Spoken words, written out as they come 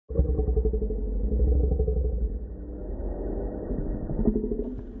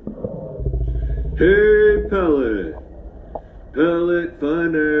Hey, Pellet. Pellet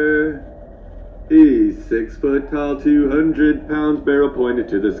Funner. He's 6 foot tall, 200 pounds, barrel pointed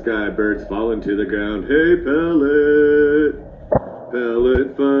to the sky, birds falling to the ground. Hey, Pellet.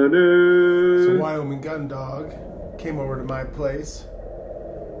 Pellet Funner. So Wyoming Gun Dog came over to my place,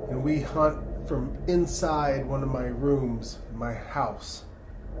 and we hunt from inside one of my rooms in my house.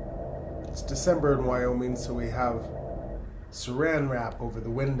 It's December in Wyoming, so we have Saran wrap over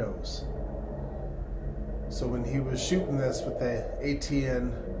the windows. So when he was shooting this with the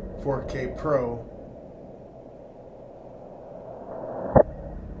ATN 4K Pro,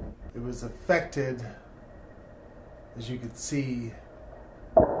 it was affected, as you could see,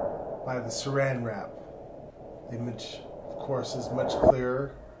 by the Saran wrap. The image, of course, is much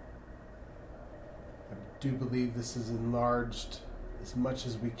clearer. I do believe this is enlarged as much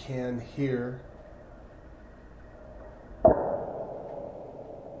as we can here.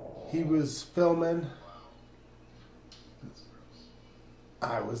 He was filming.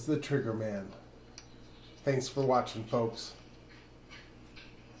 I was the trigger man. Thanks for watching, folks.